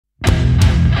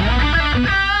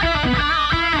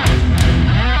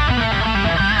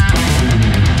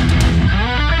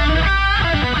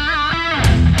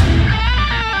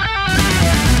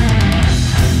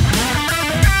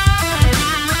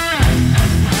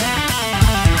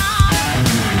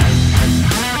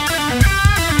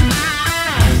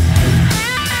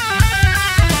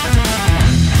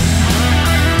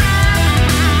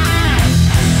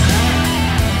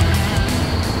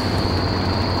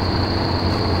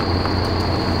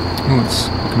Oh, it's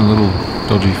looking a little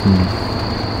dodgy from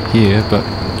here, but...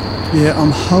 Yeah,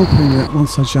 I'm hoping that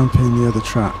once I jump in the other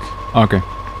track... Okay.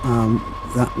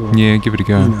 That will... Yeah, give it a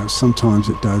go. You know, sometimes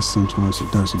it does, sometimes it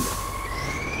doesn't.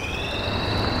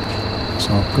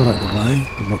 So I've got out the way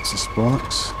with lots of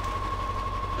spikes.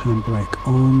 Handbrake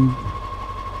on.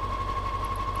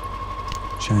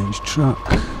 Change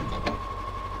truck.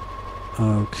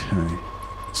 Okay.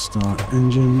 Start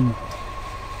engine.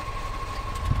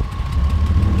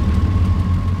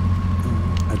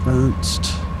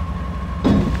 Advanced.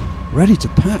 Ready to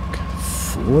pack.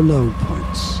 4 load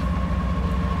points.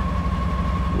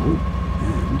 Oh,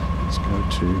 and let's go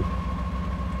to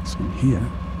this one here.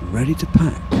 Ready to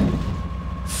pack.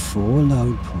 4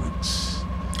 load points.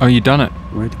 Oh, you done it?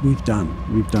 We've done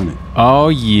it. Oh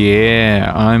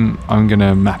yeah, I'm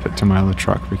gonna map it to my other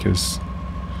truck because,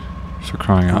 for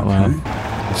crying out loud,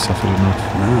 I've suffered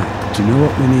enough. Now, do you know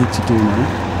what we need to do now?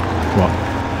 What? I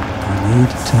need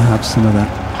to have some of that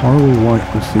horrible white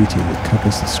graffiti that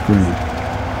covers the screen.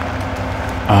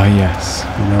 Ah yes.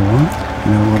 You know what?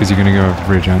 You know what? Because you're gonna go over the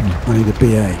bridge, aren't you? I need a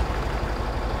BA.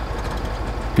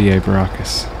 BA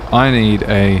Baracus. I need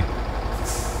a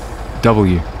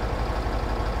W.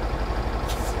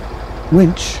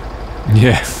 Winch?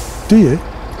 Yeah. Do you?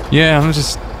 Yeah, I'm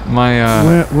just my.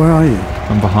 Where are you?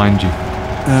 I'm behind you.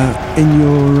 In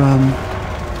your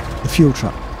the fuel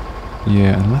truck.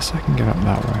 Yeah, unless I can get up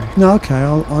that way. No, okay.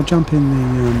 I'll jump in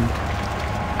the.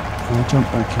 I'll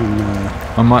jump back in.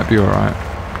 I might be all right.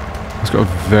 It's got a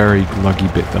very luggy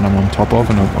bit that I'm on top of,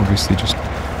 and I'll obviously just. Yeah.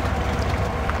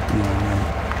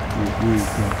 We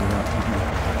grabbed it up, haven't we?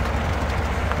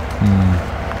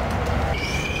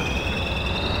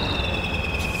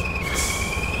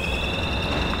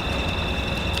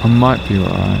 I might be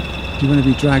alright. Do you want to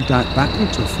be dragged out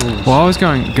backwards or forwards? Well, I was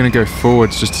going to go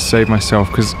forwards just to save myself,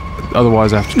 because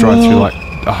otherwise I have to drive through like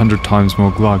 100 times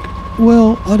more glug.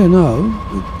 Well, I don't know.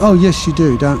 Oh, yes, you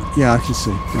do. Yeah, I can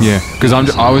see. Right. Yeah, because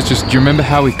I was just. Do you remember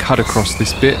how we cut across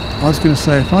this bit? I was going to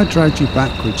say if I dragged you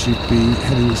backwards, you'd be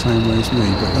heading the same way as me,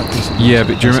 but that doesn't. Yeah,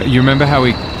 but do you remember how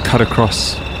we cut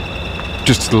across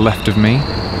just to the left of me?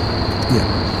 Yeah,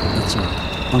 that's right.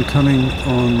 I'm coming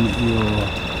on your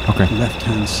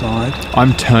left-hand side.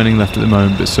 I'm turning left at the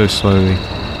moment, but so slowly.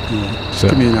 Yeah, just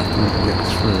give me enough time to get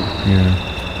through. Yeah,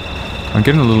 I'm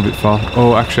getting a little bit fast.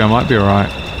 Oh, actually, I might be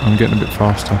alright. I'm getting a bit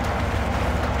faster.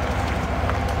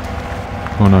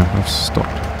 Oh no, I've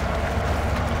stopped.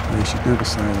 You should never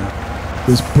say that.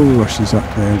 There's bulrushes up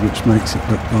there, which makes it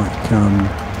look like.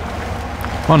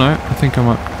 Oh no, I think I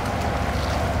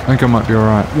might be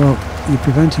alright. Well, you're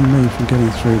preventing me from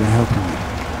getting through to helping you.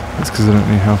 That's because I don't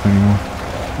need help anymore.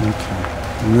 Okay.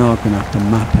 Now I'm going to have to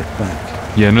map it back.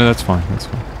 Yeah, no, that's fine. That's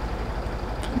fine.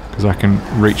 Because I can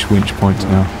reach winch points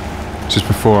now. Just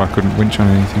before I couldn't winch on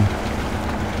anything.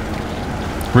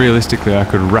 Realistically, I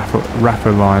could wrap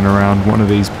a line around one of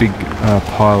these big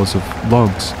piles of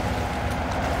logs.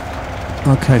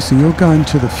 Okay, so you're going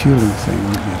to the fueling thing,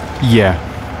 aren't you? Yeah.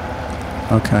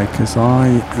 Okay, because I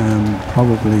am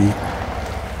probably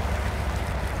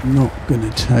not going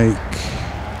to take...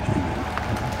 Hang on,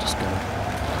 just go.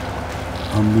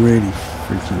 I'm really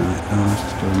freaking out. I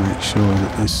just got to make sure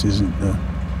that this isn't the...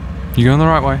 You going the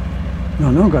right way? No,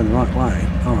 I'm going the right way.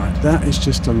 Alright, that is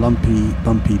just a lumpy,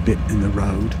 bumpy bit in the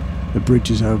road. The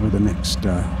bridge is over the next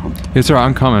hump. It's alright,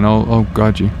 I'm coming. I'll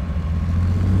guide you.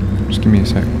 Just give me a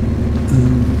sec.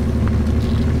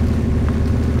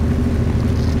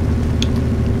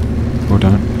 Or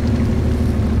don't.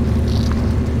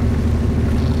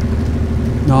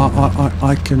 No,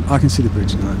 I can see the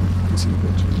bridge now. I can see the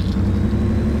bridge.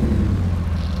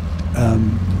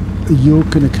 You're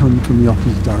going to come from the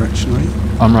opposite direction, are you?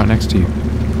 I'm right next to you.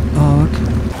 Oh, okay.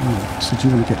 Oh, so do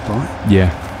you want to get by?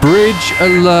 Yeah. Bridge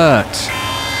alert!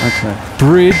 Okay.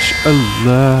 Bridge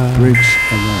alert. Bridge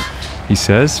alert. He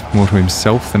says, more to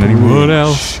himself than anyone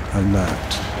else.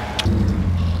 Alert.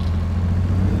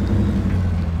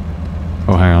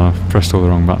 Oh, hang on, I've pressed all the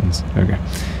wrong buttons. Okay.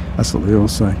 That's what we all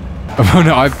say. Oh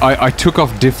no, I took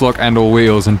off diff lock and all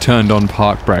wheels and turned on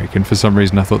park brake, and for some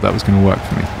reason I thought that was going to work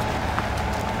for me.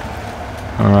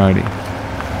 Alrighty.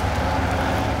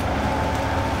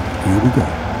 Here we go.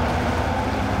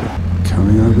 We're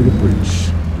coming over the bridge.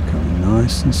 We're coming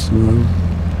nice and slow.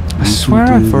 I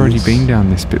swear I've already been down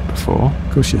this bit before.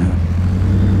 Of course you have.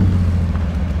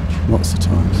 Lots of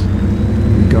times.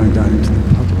 We're going down into the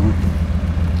puddle, aren't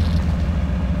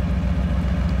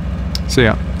we? See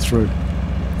ya. Through.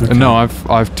 Okay. No,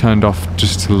 I've turned off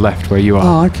just to the left where you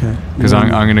are. Oh, okay. Because I'm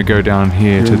going to go down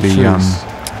here to the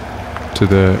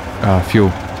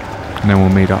fuel, and then we'll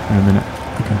meet up in a minute.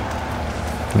 Okay.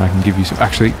 then I can give you some.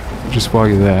 Actually, just while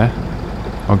you're there,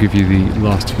 I'll give you the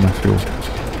last of my fuel.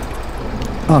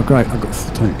 Oh, great! I've got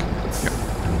the tank. Yep.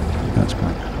 That's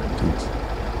great. Thanks.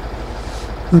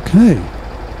 Okay.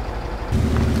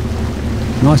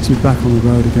 Nice to be back on the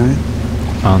road again.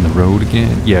 On the road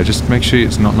again? Yeah, just make sure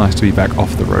it's not nice to be back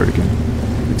off the road again.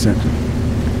 Exactly.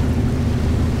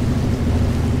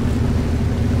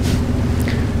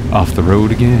 Off the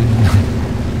road again.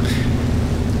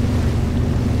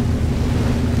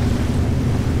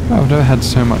 I've never had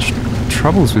so much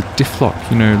troubles with diff lock,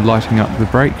 you know, lighting up the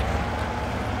brake.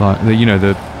 Like the, you know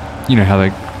how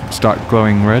they start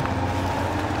glowing red.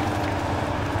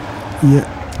 Yeah.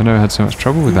 I never had so much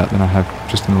trouble with that than I have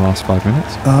just in the last 5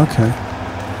 minutes. Oh, okay.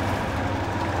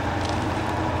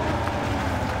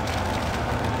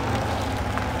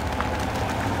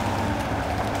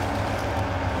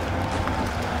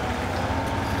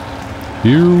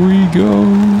 Here we go.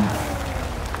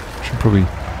 Should probably...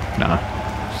 Nah,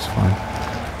 it's fine.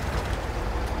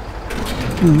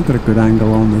 Oh, I've got a good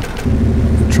angle on the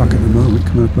truck at the moment,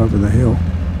 coming up over the hill.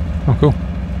 Oh, cool.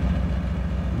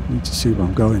 I need to see where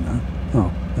I'm going though.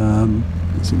 Oh,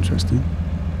 that's interesting.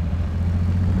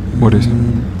 What is it?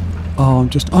 Oh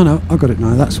no, I got it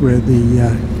now. That's where the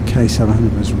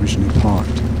K700 was originally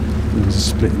parked. There was a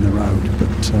split in the road,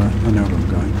 but I know where I'm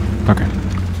going. Okay.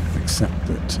 Except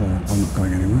that I'm not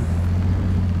going anywhere.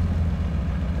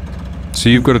 So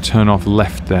you've got to turn off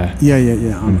left there. Yeah.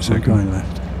 I'm going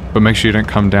left. But make sure you don't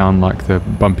come down like the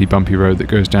bumpy road that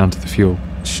goes down to the fuel.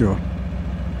 Sure.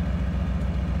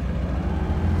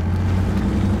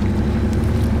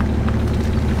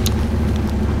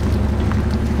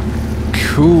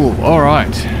 Cool. All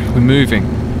right. We're moving.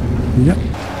 Yep.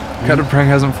 Captain Prang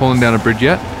hasn't fallen down a bridge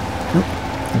yet. Nope.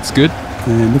 That's good.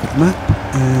 And look at the map.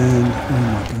 And where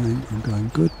am I going? I'm going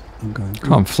good. I'm going good.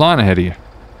 Oh, I'm flying ahead of you.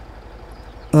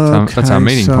 Okay, that's our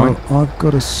meeting point. I've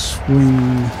got to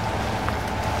swing.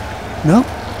 No,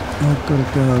 I've got to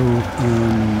go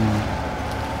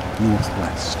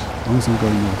northwest. As long as I'm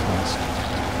going northwest,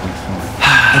 I'm fine.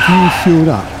 Have you fueled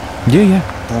up? Yeah.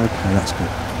 Okay, that's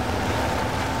good.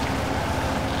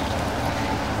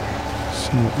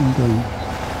 So I'm going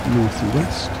north and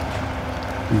west.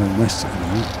 I'm going west at the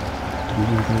moment. Do we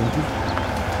want to go that way?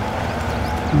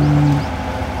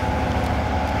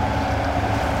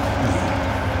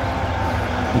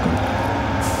 We've got it.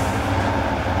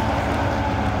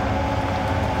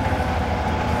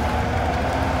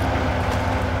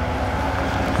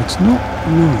 It's not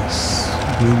nice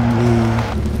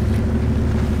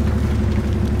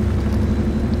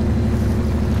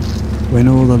when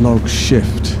all the logs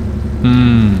shift.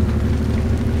 Hmm.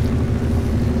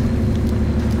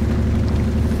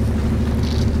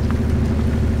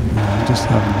 I'm just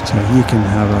having to tell you, you can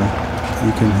have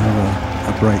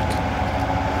a break.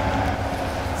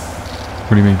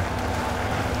 What do you mean?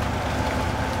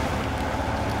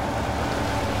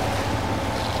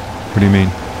 What do you mean?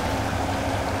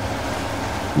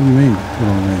 What do you mean? What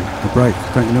do I mean? A break?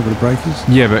 Don't you know what a break is?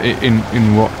 Yeah, but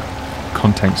in what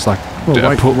context? Like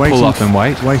Well, pull up and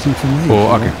wait? Waiting for me.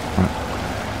 Or okay, right.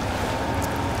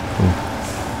 Cool.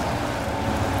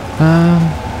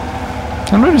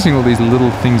 I'm noticing all these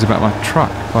little things about my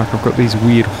truck. Like I've got these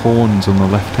weird horns on the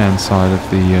left-hand side of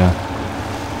the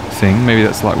thing. Maybe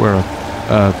that's like where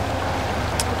a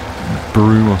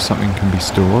broom or something can be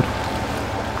stored.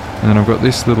 And then I've got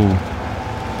this little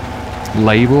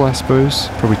label, I suppose.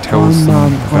 Probably tells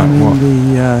them about I'm what.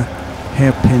 in the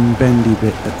hairpin bendy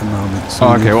bit at the moment. So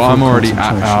Oh, okay, well I'm already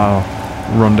at our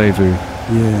rendezvous.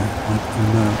 Yeah, I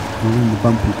know. I'm in the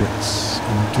bumpy bits.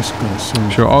 I've just got to sort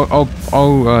of... Sure,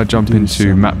 I'll jump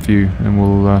into map view and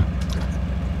we'll...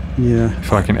 yeah.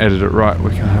 If I can edit it right, we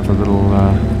can have a little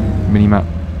mini map.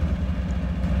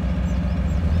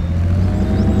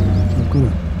 I've got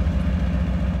to...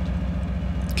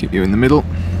 Keep you in the middle.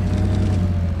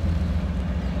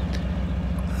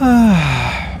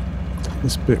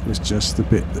 This bit was just the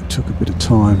bit that took a bit of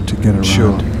time to get around.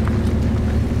 Sure.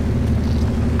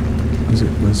 Because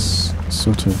it was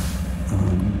sort of...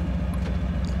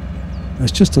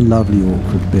 it's just a lovely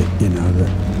awkward bit, you know, that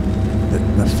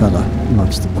the fella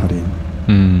loves to put in.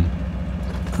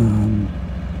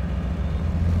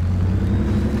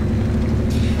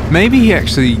 Maybe he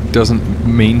actually doesn't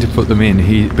mean to put them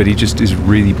in, but he just is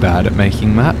really bad at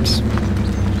making maps.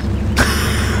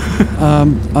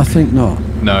 I think not.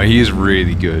 No, he is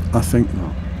really good. I think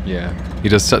not. Yeah, he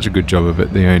does such a good job of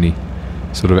it. The only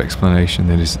sort of explanation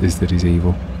that is that he's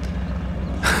evil.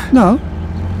 No,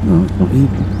 it's not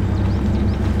evil.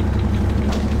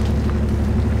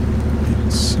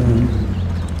 It's I'm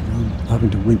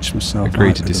having to winch myself. Agree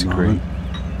out to at the disagree. moment.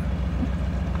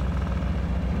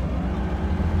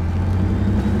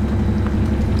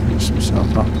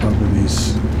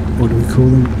 these, what do we call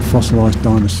them? Fossilised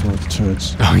dinosaur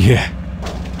turds. Oh yeah.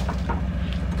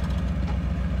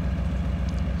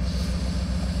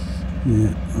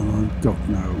 Yeah, well, I've got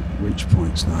no reach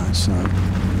points now, so at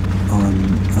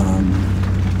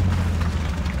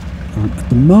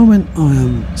the moment I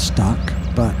am stuck,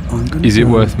 but I'm going to. Is it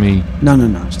worth me? No,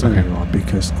 stay Okay. where you are,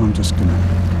 because I'm just going to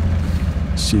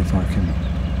see if I can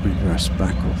reverse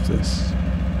back off this.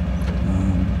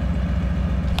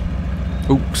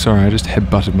 Oh, sorry, I just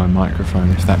head-butted my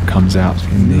microphone. If that comes out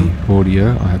in the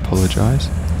audio, I apologise.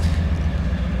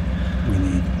 We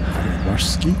need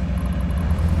Reversky.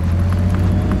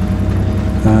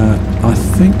 I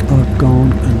think I've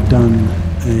gone and done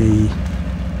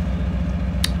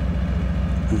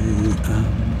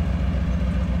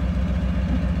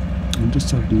I'm just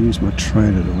having to use my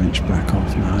trailer to winch back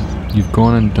off now. You've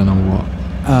gone and done a what?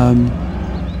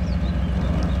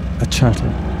 A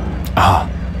chattel. Ah.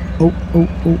 Oh,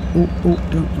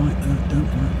 don't like that.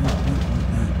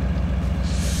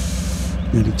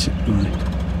 Nearly tipped my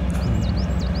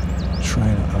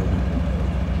trailer over.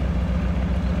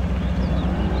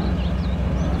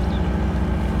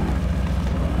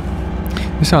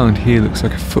 This island here looks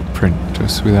like a footprint,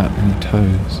 just without any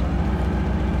toes.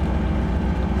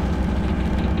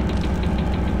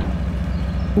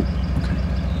 Oh, okay.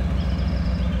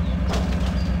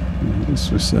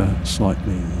 This was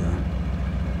slightly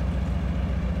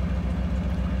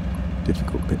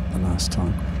difficult bit the last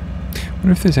time. I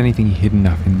wonder if there's anything hidden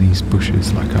up in these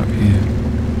bushes, like up here.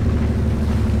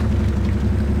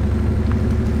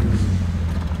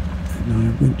 And I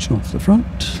winch off the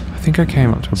front. I think I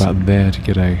came up to about there to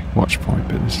get a watch point,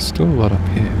 but there's still a lot up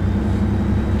here.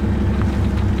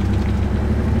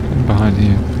 And behind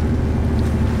here.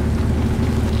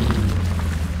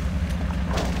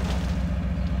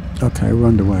 Okay, we're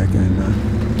underway again now.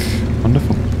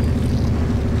 Wonderful.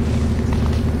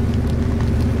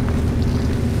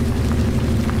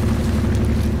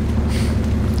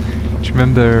 Do you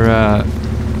remember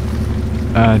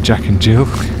Jack and Jill?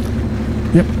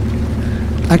 Yep.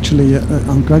 Actually,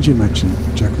 I'm glad you mentioned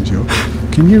Jack and Jill.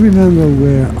 Can you remember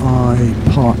where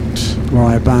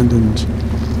I abandoned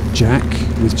Jack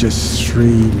with just 3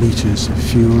 litres of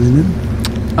fuel in him?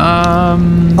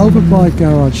 Over by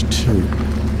Garage 2.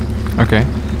 Okay.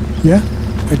 Yeah?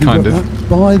 Have you Kind got of.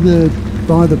 that?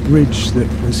 By the bridge that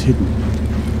was hidden.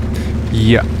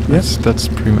 Yeah. That's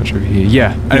pretty much over here.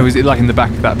 Yeah. And it was like in the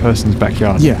back of that person's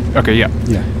backyard? Yeah. Okay, yeah.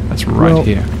 Yeah. That's right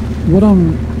here. What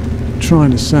I'm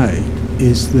trying to say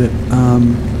is that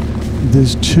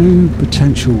there's 2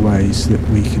 potential ways that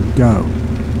we can go.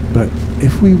 But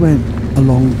if we went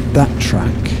along that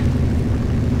track,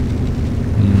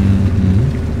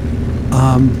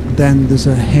 then there's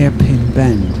a hairpin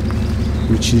bend,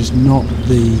 which is not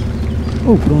the...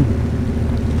 Oh, blimey.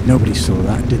 Nobody saw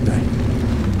that, did they?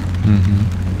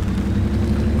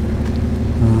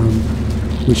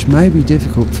 Which may be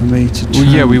difficult for me to turn.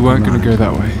 Well, yeah, we weren't going to go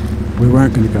that way. We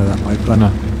weren't going to go that way, but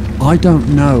No. I don't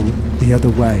know the other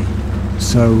way,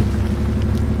 so...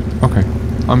 Okay.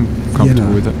 I'm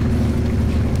comfortable with it.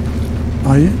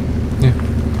 Are you? Yeah.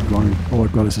 Blimey. All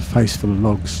I've got is a face full of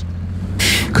logs.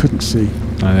 Couldn't see.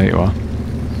 Oh, there you are.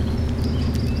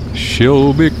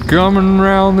 She'll be coming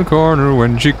round the corner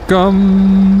when she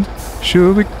comes.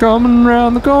 She'll be coming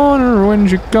round the corner when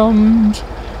she comes.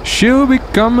 She'll be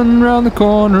coming round the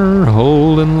corner,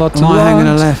 holding lots of Am I hanging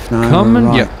a logs. left now? Coming, or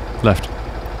right? yeah, left.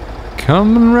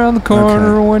 Coming round the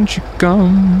corner when she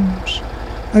comes.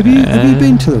 Have you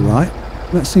been to the right?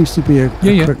 That seems to be a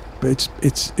Yeah. quick, but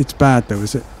it's bad though,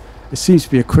 is it? It seems to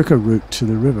be a quicker route to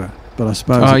the river, but I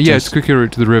suppose It's a quicker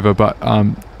route to the river, but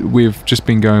we've just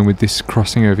been going with this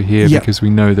crossing over here because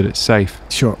we know that it's safe.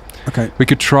 Sure. Okay. We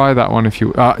could try that one if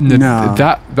you... No.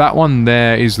 That one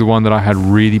there is the one that I had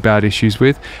really bad issues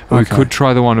with. Okay. We could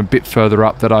try the one a bit further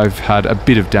up that I've had a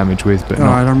bit of damage with, but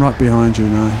Alright, I'm right behind you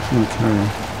now. You can carry on.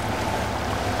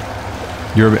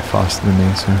 You're a bit faster than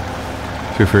me, so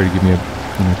feel free to give me a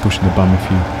push in the bum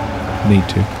if you need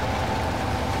to.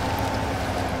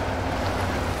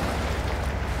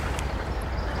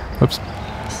 Oops.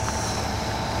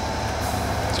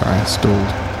 Sorry, I stalled.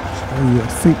 I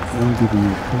think I'm giving you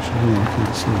a push. I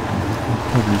can't see it. I'll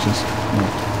probably just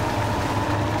not.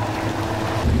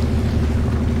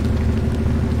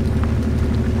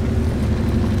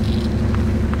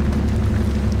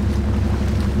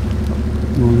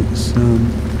 Well, it's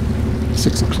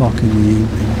 6 o'clock in the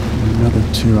evening. In another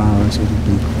 2 hours it'll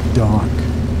be dark.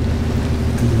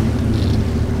 And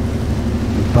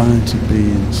we're bound to be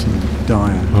in some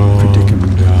dire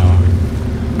predicament. No.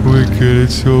 Wicked,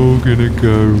 it's all gonna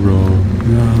go wrong.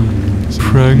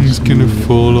 Prang's gonna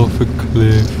fall off a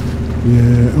cliff.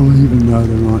 Yeah, or even though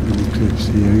there aren't any cliffs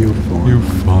here, you'll find You'll one.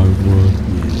 find one.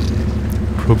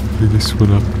 Yeah. Probably this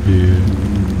one up here.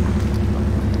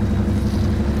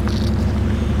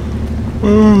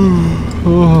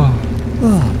 Oh.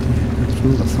 Oh dear, after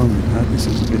all the fun we've had, this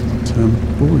is a bit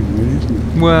boring really, isn't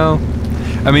it? Well,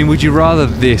 I mean, would you rather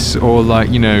this or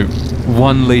like, you know,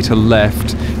 1 litre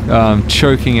left,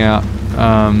 choking out,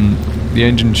 the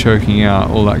engine choking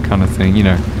out, all that kind of thing, you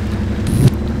know?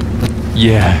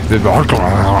 Yeah.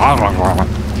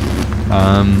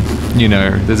 You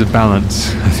know, there's a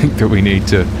balance, I think, that we need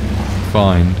to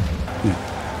find. Yeah.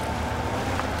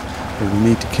 But we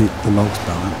need to keep the logs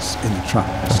balance in the truck.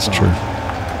 That's true.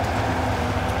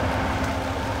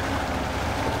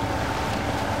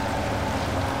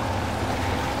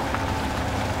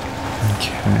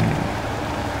 Okay.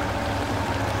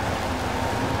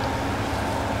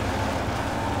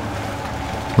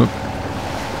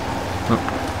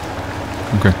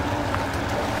 Okay.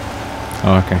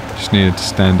 Oh, okay. Just needed to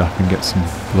stand up and get some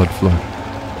blood flow.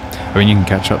 I mean, you can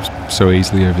catch up so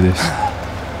easily over this.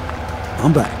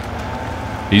 I'm back.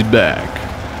 He's back.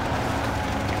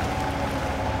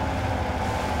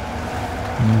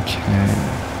 Okay.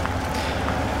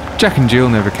 Jack and Jill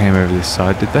never came over this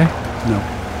side, did they? No.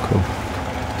 Cool.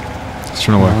 Just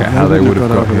trying to work out how they would have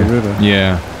got over here. the river.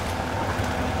 Yeah.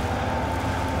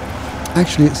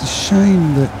 Actually, it's a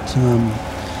shame that,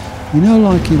 you know,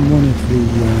 like in one of the,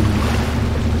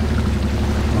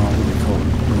 what do they call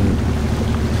it,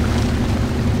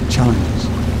 challenges,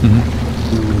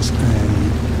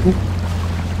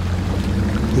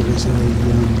 there was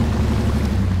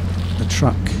a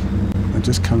truck. I'm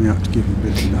just coming out to give you a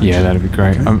bit of a nudge. Yeah, that'd be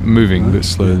great. Okay. I'm moving a bit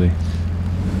slowly.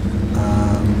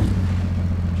 Yeah.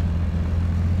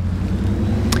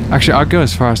 Actually, I'd go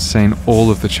as far as to saying all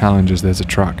of the challenges there's a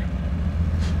truck.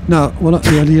 No, well,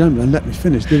 you don't let me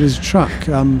finish. There was a truck,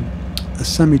 a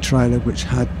semi-trailer, which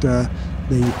had the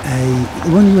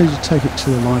one where you take it to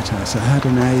the lighthouse. It had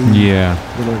an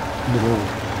little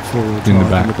four-wheel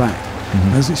drive in the back.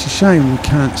 As it's a shame we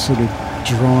can't sort of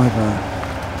drive a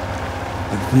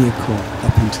vehicle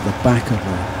up into the back of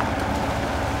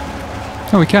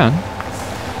Oh, we can.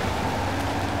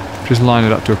 Just line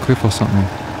it up to a cliff or something.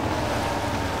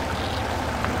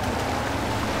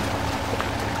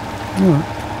 Right.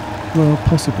 Well,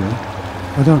 possibly.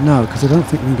 I don't know, because I don't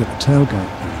think we can get the tailgate.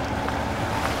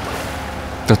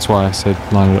 That's why I said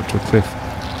line it up to a cliff.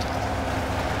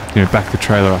 You know, back the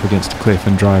trailer up against a cliff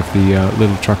and drive the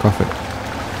little truck off it.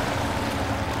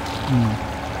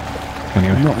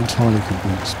 Anyway. I'm not entirely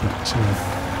convinced, but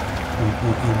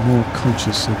I'm more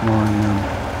conscious of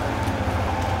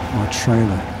my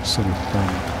trailer sort of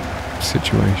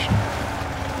situation.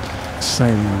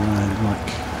 sailing around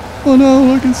like, oh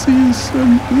no, I can see his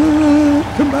come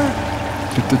back.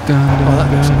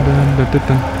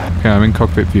 Okay, I'm in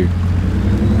cockpit view.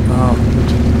 Oh,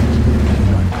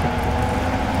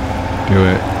 Do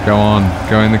it. Go on.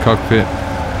 Go in the cockpit.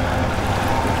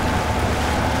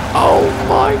 Oh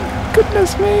my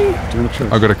goodness me! do you want to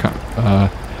push? I've got to cut.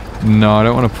 No, I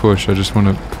don't want to push. I just want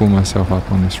to pull myself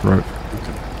up on this rope.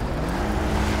 Okay.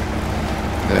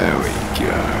 There we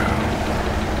go.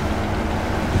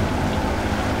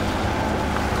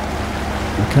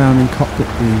 Okay, I'm in cockpit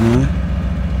view now.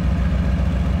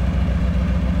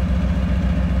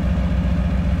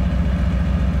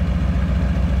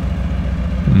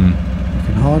 I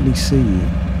can hardly see you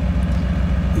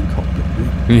in cockpit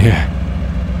view. Yeah.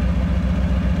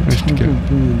 Where's to go?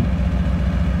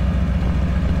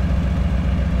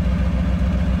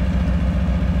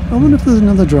 I wonder if there's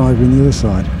another driver in the other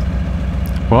side.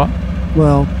 What?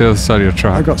 Well, The other side of your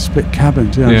truck. I got split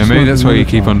cabins. Yeah, Yeah, maybe that's why you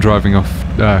keep on driving off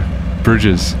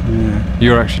bridges. Yeah.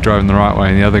 You're actually driving the right way,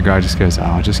 and the other guy just goes, "Oh,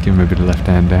 I'll just give him a bit of left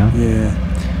hand down." Yeah.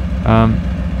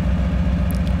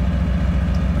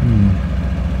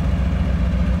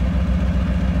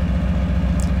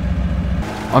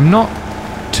 I'm not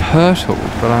turtled,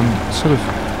 but I'm sort of.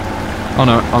 Oh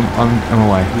no, I'm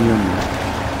away.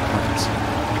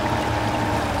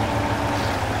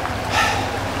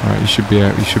 All right, you should be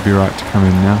right to come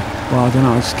in now. Well, I don't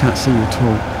know. I just can't see you at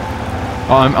all.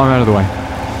 Oh, I'm out of the way.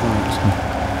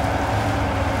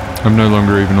 I'm no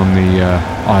longer even on the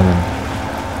island.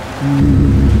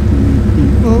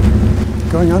 Oh,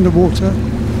 going underwater.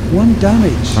 One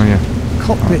damage. Oh yeah.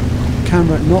 Cockpit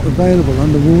camera not available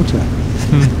underwater.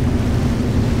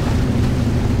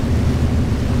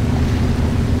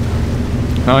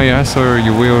 Oh yeah, I saw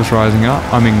your wheels rising up.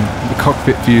 I'm in the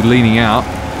cockpit view, leaning out,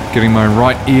 getting my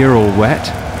right ear all wet.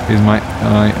 Here's my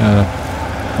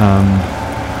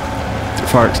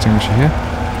fire extinguisher here.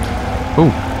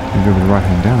 Oh, you go with the right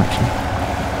hand down actually.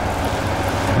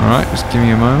 Alright, just give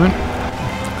me a moment.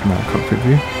 Come on, cockpit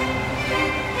view.